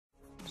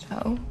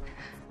So,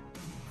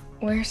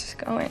 where's this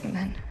going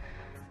then?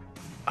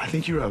 I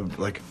think you're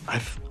I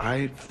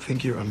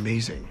think you're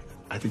amazing.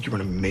 I think you're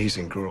an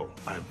amazing girl.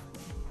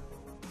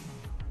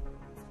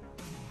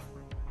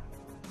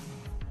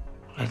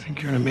 I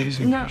think you're an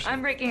amazing person. No,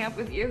 I'm breaking up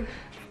with you.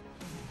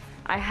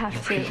 I have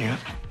to. Breaking up?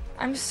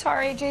 I'm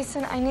sorry,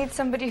 Jason. I need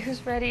somebody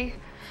who's ready.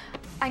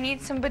 I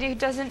need somebody who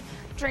doesn't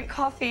drink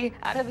coffee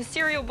out of a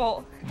cereal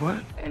bowl.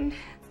 What? And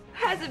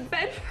has a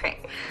bed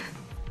frame.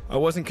 I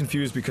wasn't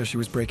confused because she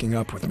was breaking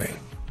up with me.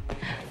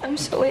 I'm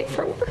so late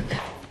for work.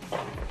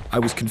 I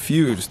was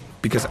confused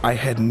because I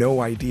had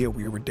no idea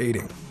we were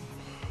dating.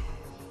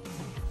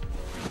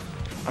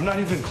 I'm not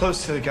even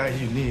close to the guy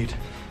you need,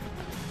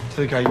 to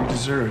the guy you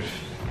deserve.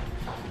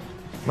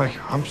 Mike,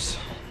 I'm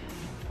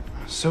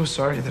so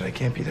sorry that I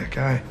can't be that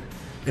guy.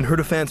 In her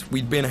defense,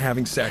 we'd been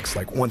having sex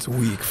like once a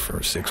week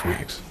for 6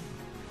 weeks.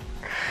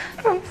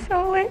 I'm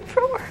so late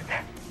for work.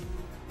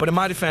 But in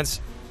my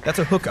defense, that's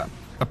a hookup,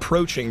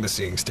 approaching the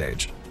seeing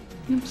stage.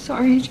 I'm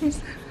sorry,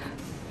 Jason.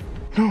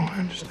 No, I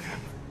understand.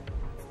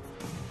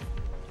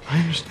 I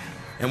understand.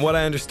 And what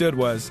I understood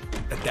was,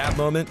 at that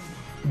moment,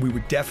 we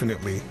were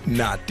definitely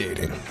not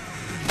dating.